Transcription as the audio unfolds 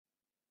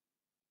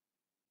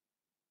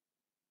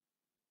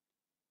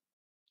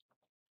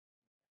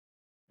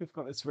We've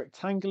got this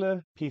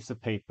rectangular piece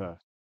of paper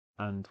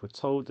and we're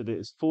told that it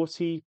is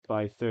 40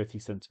 by 30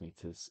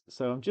 centimeters.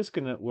 So I'm just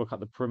going to work out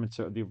the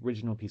perimeter of the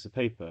original piece of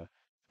paper.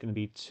 It's going to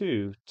be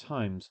 2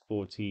 times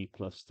 40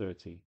 plus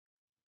 30.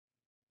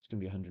 It's going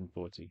to be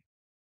 140.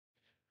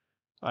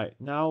 All right,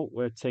 now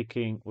we're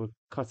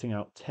cutting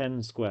out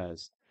 10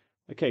 squares.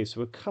 Okay, so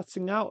we're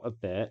cutting out a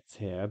bit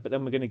here, but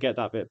then we're going to get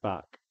that bit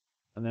back.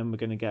 And then we're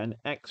going to get an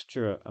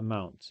extra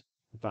amount.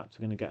 In fact,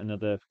 we're going to get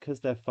another,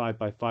 because they're 5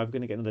 by 5, we're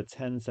going to get another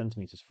 10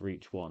 centimeters for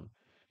each one.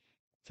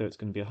 So it's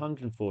going to be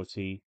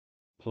 140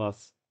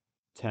 plus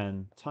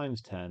 10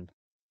 times 10,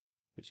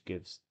 which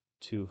gives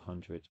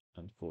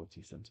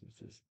 240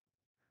 centimeters.